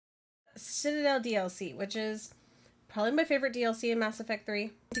Citadel DLC, which is probably my favorite DLC in Mass Effect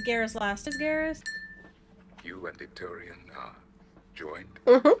 3. To Garrus last. Is Garrus? You and Victorian are joined?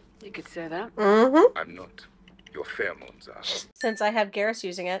 Mm-hmm. You could say that. Mm-hmm. I'm not. Your pheromones are. Since I have Garrus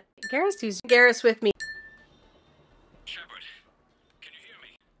using it. Garrus using Garrus with me. Shepard, can you hear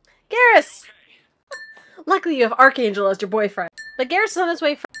me? Garrus! Luckily you have Archangel as your boyfriend. But Garrus is on his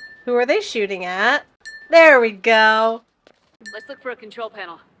way for... Who are they shooting at? There we go. Let's look for a control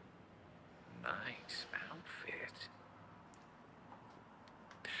panel. Nice outfit.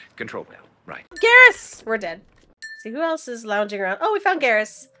 Control panel, right. Garrus! We're dead. See who else is lounging around. Oh, we found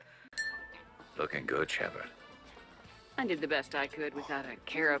Garrus. Looking good, Shepard. I did the best I could without a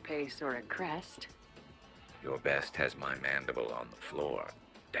carapace or a crest. Your best has my mandible on the floor.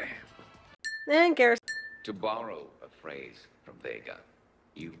 Damn. And Garrus. To borrow a phrase from Vega,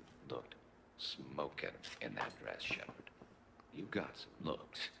 you looked smoking in that dress, Shepard. You got some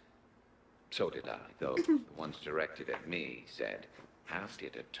looks. So did I, though the ones directed at me said, how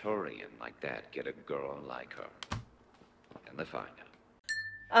did a Turian like that get a girl like her? And let's find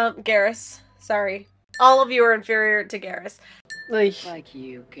out. Garrus. Sorry. All of you are inferior to Garrus. Like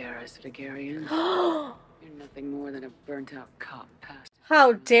you, Garrus Vigarian. You're nothing more than a burnt-out cop past.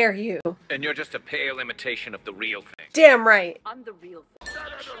 How dare you? And you're just a pale imitation of the real thing. Damn right. I'm the real thing.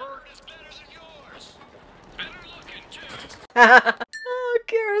 Oh,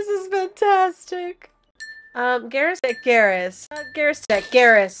 Garrus is fantastic. Garrus at Garrus. Garrus at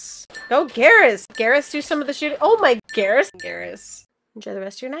Garrus. Go Garrus. Garrus do some of the shooting. Oh my Garrus. Garrus. Enjoy the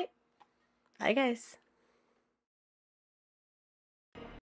rest of your night. Bye guys.